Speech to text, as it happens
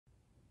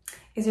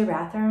Is your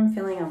bathroom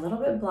feeling a little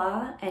bit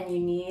blah and you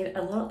need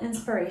a little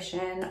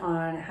inspiration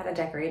on how to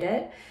decorate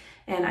it?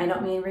 And I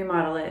don't mean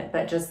remodel it,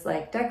 but just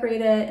like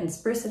decorate it and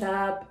spruce it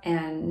up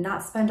and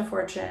not spend a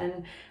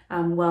fortune.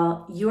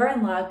 Well, you are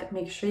in luck.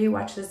 Make sure you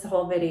watch this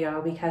whole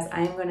video because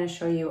I'm going to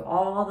show you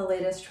all the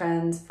latest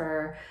trends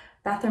for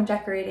bathroom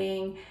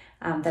decorating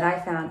that I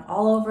found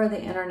all over the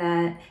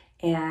internet.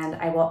 And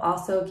I will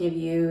also give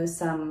you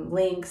some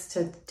links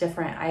to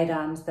different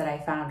items that I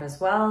found as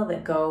well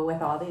that go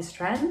with all these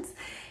trends.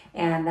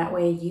 And that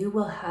way you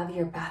will have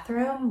your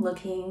bathroom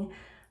looking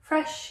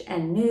fresh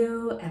and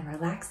new and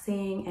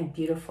relaxing and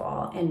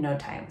beautiful in no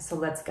time. So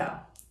let's go.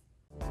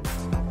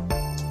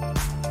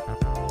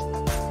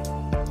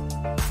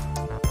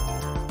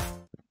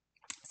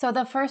 So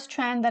the first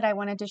trend that I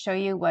wanted to show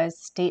you was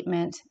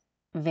statement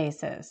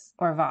vases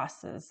or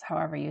vases,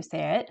 however you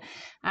say it.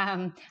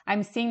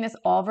 I'm seeing this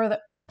all over the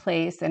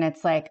place, and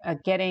it's like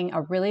getting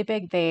a really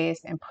big vase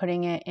and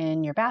putting it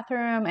in your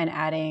bathroom and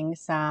adding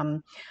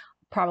some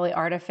probably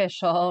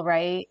artificial,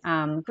 right?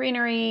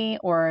 Greenery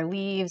or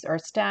leaves or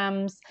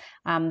stems.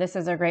 This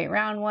is a great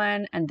round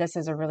one, and this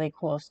is a really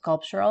cool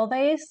sculptural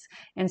vase.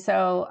 And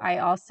so I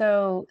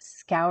also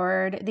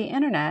scoured the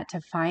internet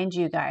to find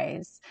you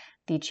guys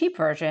the cheap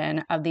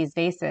version of these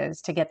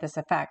vases to get this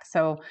effect.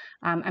 So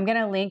I'm going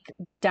to link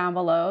down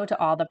below to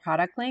all the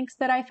product links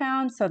that I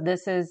found. So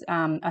this is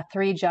a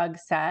 3-jug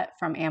set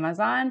from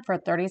Amazon for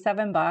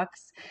 37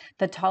 bucks.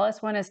 The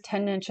tallest one is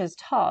 10 inches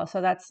tall.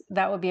 So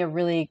that would be a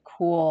really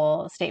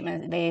cool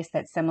statement vase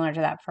that's similar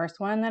to that first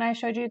one that I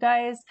showed you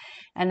guys.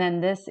 And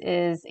then this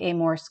is a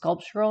more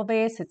sculptural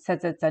vase. It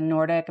says it's a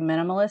Nordic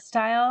minimalist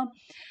style.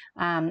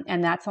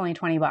 And that's only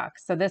 20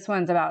 bucks. So this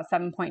one's about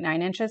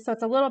 7.9 inches. So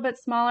it's a little bit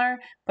smaller,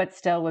 but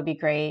still would be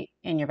great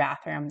in your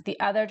bathroom. The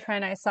other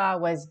trend I saw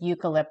was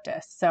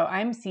eucalyptus. So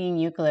I'm seeing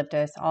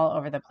eucalyptus all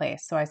over the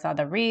place. So I saw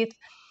the wreath,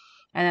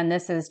 and then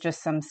this is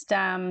just some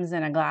stems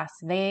in a glass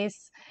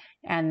vase.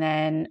 And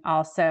then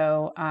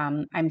also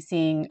I'm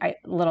seeing a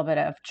little bit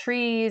of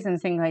trees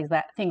and things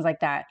like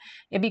that.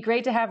 It'd be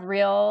great to have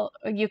real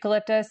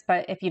eucalyptus,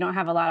 but if you don't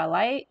have a lot of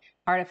light,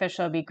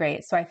 artificial would be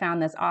great. So I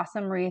found this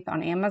awesome wreath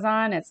on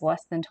Amazon. It's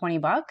less than 20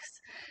 bucks.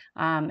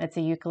 It's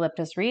a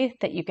eucalyptus wreath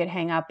that you could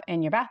hang up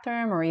in your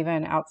bathroom or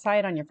even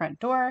outside on your front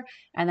door.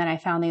 And then I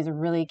found these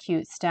really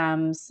cute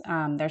stems.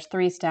 There's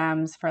 3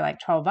 stems for like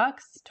 12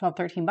 bucks, 12,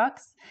 13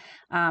 bucks.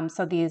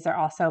 So these are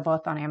also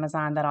both on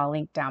Amazon that I'll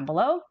link down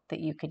below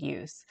that you could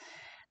use.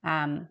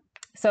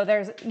 So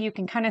you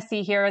can kind of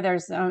see here,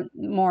 there's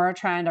more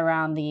trend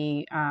around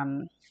the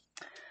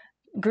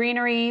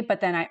greenery,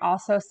 but then I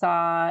also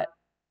saw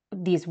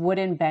these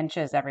wooden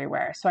benches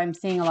everywhere. So I'm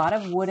seeing a lot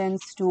of wooden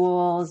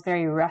stools,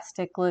 very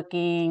rustic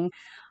looking,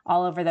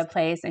 all over the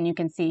place. And you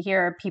can see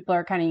here, people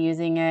are kind of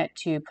using it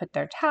to put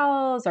their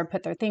towels or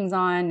put their things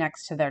on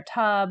next to their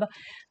tub.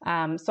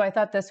 So I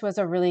thought this was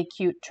a really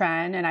cute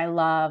trend. And I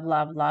love,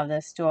 love, love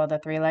this stool,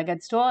 the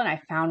 3-legged stool. And I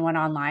found one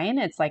online.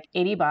 It's like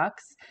 80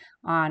 bucks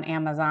on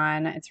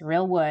Amazon. It's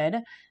real wood.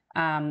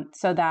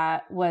 So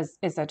that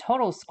is a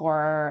total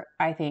score,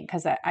 I think,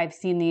 because I've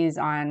seen these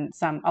on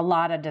a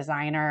lot of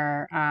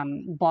designer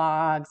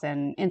blogs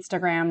and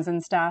Instagrams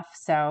and stuff.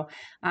 So,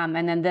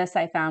 and then this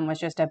I found was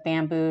just a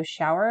bamboo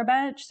shower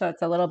bench. So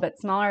it's a little bit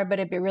smaller, but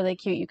it'd be really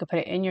cute. You could put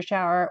it in your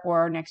shower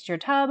or next to your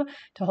tub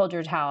to hold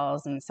your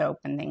towels and soap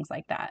and things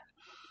like that.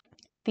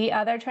 The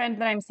other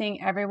trend that I'm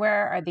seeing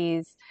everywhere are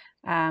these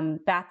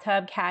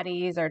bathtub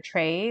caddies or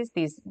trays,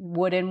 these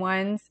wooden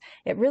ones.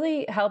 It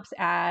really helps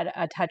add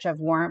a touch of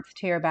warmth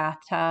to your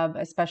bathtub,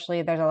 especially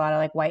if there's a lot of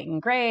like white and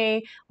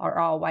gray or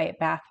all white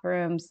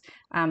bathrooms.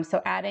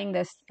 So adding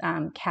this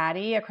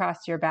caddy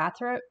across your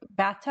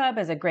bathtub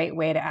is a great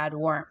way to add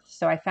warmth.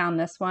 So I found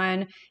this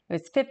one. It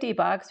was 50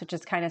 bucks, which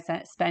is kind of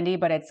spendy,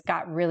 but it's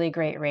got really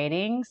great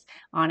ratings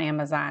on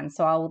Amazon.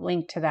 So I'll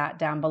link to that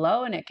down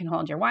below, and it can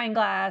hold your wine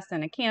glass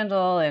and a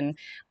candle and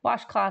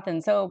washcloth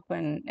and soap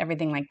and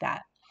everything like that.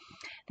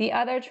 The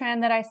other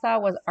trend that I saw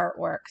was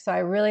artwork. So I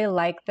really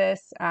like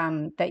this,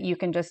 that you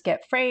can just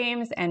get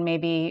frames and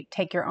maybe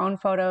take your own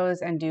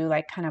photos and do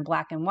like kind of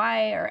black and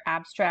white or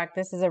abstract.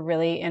 This is a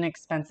really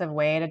inexpensive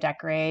way to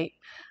decorate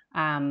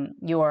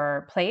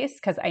your place,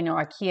 because I know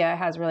IKEA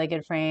has really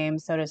good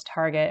frames, so does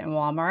Target and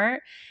Walmart.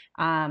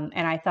 And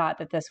I thought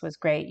that this was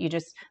great.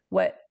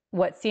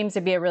 What seems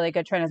to be a really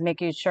good trend is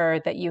making sure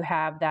that you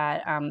have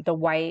that the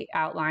white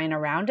outline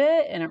around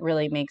it, and it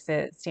really makes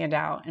it stand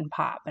out and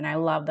pop. And I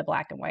love the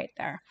black and white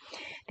there.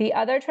 The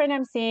other trend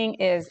I'm seeing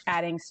is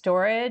adding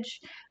storage.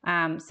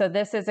 So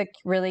this is a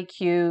really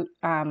cute,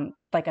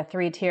 like a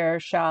 3-tier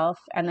shelf.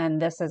 And then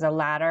this is a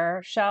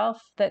ladder shelf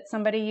that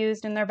somebody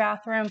used in their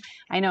bathroom.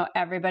 I know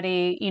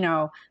everybody,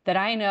 that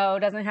I know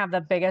doesn't have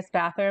the biggest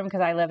bathroom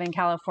because I live in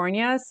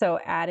California. So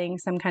adding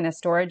some kind of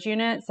storage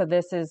unit. So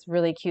this is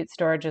really cute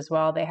storage as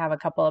well. They have a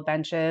couple of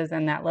benches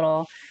and that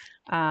little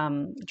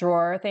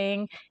drawer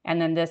thing.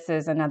 And then this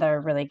is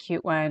another really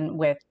cute one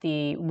with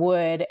the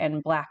wood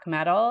and black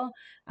metal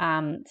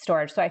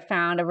storage. So I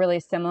found a really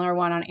similar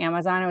one on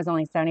Amazon. It was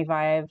only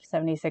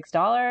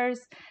 $76.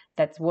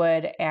 That's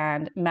wood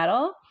and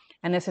metal.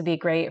 And this would be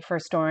great for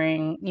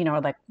storing, you know,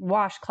 like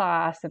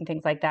washcloths and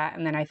things like that.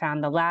 And then I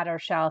found the ladder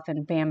shelf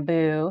in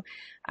bamboo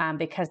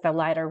because the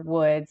lighter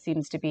wood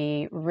seems to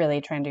be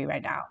really trendy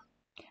right now.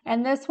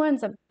 And this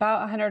one's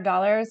about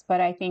 $100, but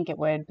I think it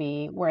would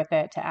be worth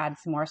it to add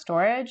some more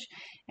storage.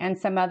 And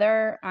some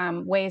other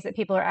ways that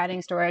people are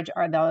adding storage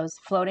are those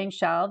floating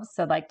shelves.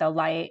 So like the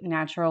light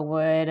natural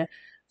wood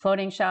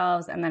floating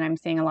shelves. And then I'm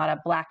seeing a lot of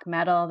black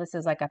metal. This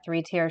is like a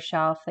 3-tier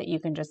shelf that you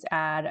can just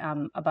add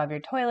above your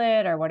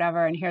toilet or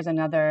whatever. And here's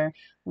another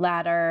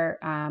ladder,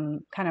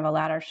 kind of a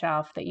ladder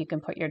shelf that you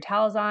can put your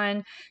towels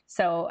on.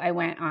 So I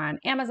went on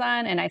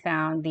Amazon and I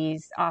found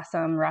these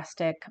awesome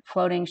rustic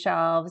floating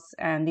shelves,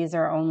 and these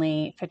are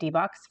only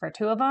 $50 for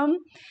 2 of them,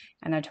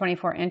 and they're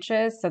 24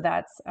 inches. So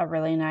that's a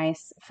really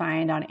nice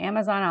find on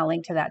Amazon. I'll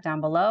link to that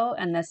down below.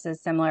 And this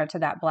is similar to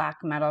that black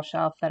metal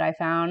shelf that I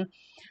found.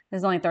 This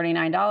is only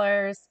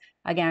 $39.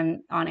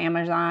 Again, on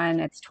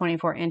Amazon, it's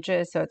 24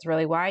 inches, so it's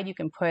really wide. You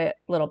can put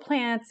little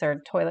plants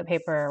or toilet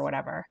paper or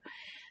whatever.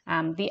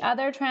 The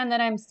other trend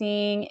that I'm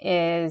seeing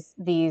is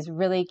these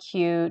really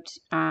cute,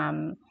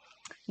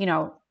 you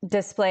know,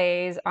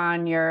 displays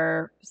on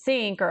your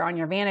sink or on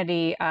your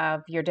vanity of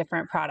your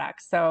different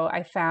products. So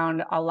I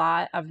found a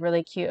lot of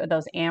really cute,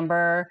 those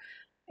amber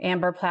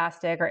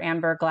plastic or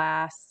amber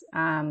glass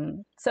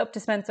soap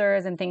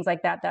dispensers and things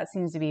like that. That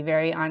seems to be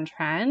very on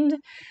trend.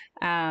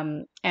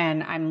 And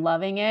I'm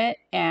loving it.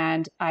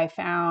 And I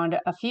found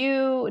a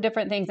few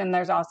different things, and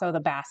there's also the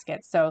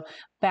baskets. So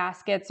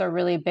baskets are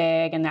really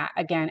big, and that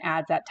again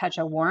adds that touch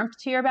of warmth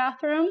to your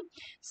bathroom.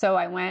 So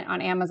I went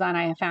on Amazon,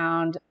 I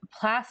found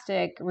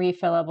plastic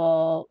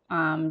refillable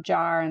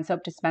jar and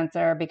soap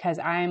dispenser because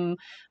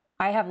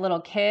I have little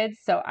kids,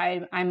 so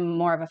I'm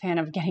more of a fan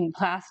of getting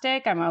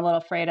plastic. I'm a little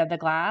afraid of the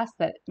glass,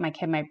 that my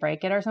kid might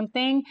break it or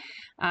something.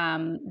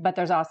 But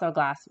there's also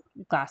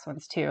glass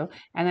ones too.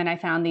 And then I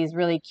found these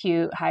really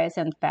cute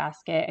hyacinth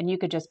basket, and you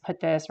could just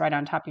put this right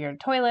on top of your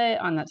toilet,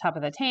 on the top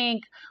of the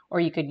tank, or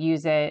you could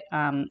use it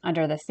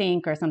under the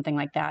sink or something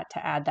like that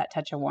to add that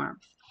touch of warmth.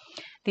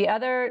 The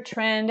other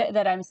trend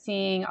that I'm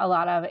seeing a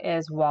lot of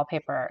is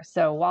wallpaper.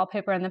 So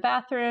wallpaper in the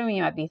bathroom,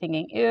 you might be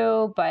thinking,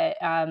 ew, but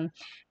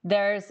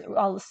there's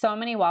so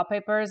many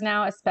wallpapers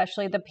now,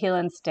 especially the peel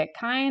and stick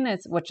kind,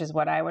 which is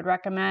what I would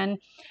recommend,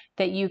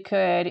 that you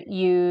could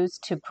use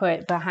to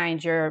put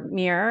behind your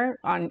mirror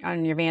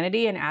on your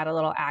vanity and add a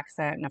little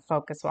accent and a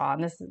focus wall.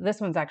 And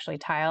this one's actually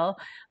tile,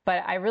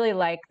 but I really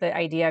like the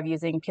idea of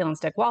using peel and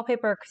stick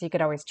wallpaper because you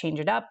could always change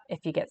it up if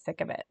you get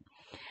sick of it.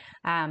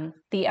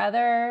 The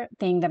other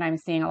thing that I'm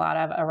seeing a lot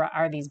of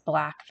are these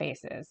black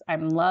vases.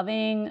 I'm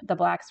loving the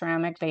black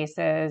ceramic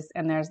vases,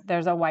 and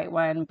there's a white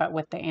one, but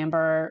with the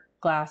amber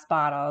glass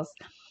bottles.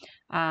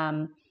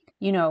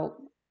 You know,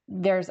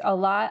 there's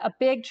a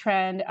big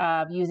trend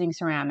of using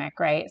ceramic,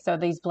 right? So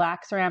these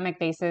black ceramic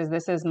vases,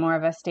 this is more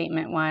of a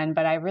statement one,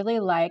 but I really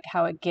like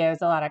how it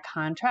gives a lot of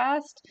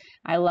contrast.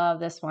 I love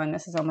this one.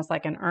 This is almost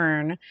like an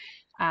urn.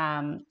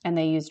 And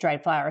they use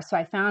dried flowers. So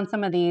I found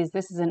some of these.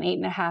 This is an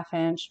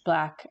 8.5-inch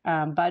black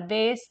bud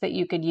vase that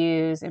you could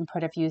use and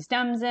put a few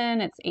stems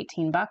in. It's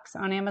 $18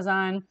 on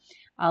Amazon.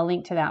 I'll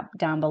link to that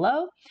down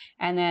below.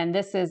 And then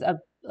this is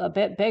a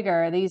bit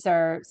bigger. These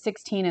are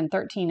 16 and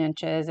 13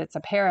 inches. It's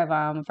a pair of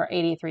them for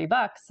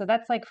 $83. So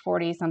that's like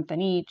 40 something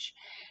each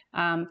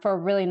for a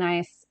really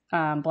nice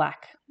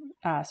black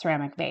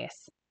ceramic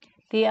vase.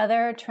 The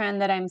other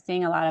trend that I'm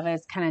seeing a lot of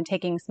is kind of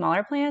taking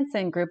smaller plants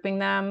and grouping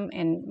them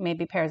in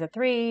maybe pairs of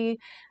 3.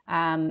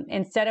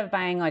 Instead of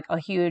buying like a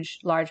huge,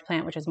 large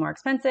plant, which is more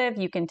expensive,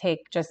 you can take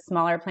just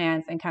smaller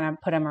plants and kind of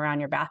put them around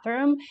your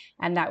bathroom.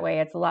 And that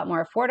way it's a lot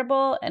more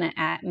affordable and it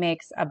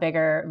makes a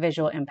bigger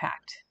visual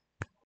impact.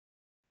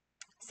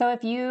 So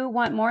if you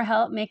want more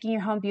help making your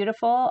home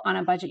beautiful on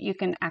a budget you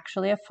can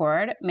actually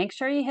afford, make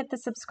sure you hit the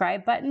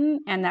subscribe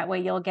button, and that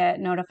way you'll get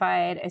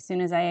notified as soon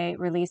as I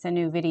release a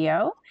new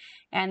video.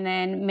 And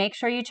then make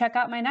sure you check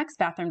out my next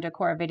bathroom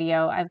decor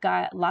video. I've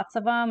got lots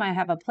of them. I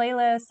have a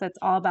playlist that's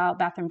all about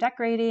bathroom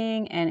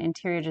decorating and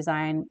interior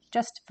design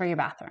just for your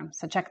bathroom.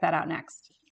 So check that out next.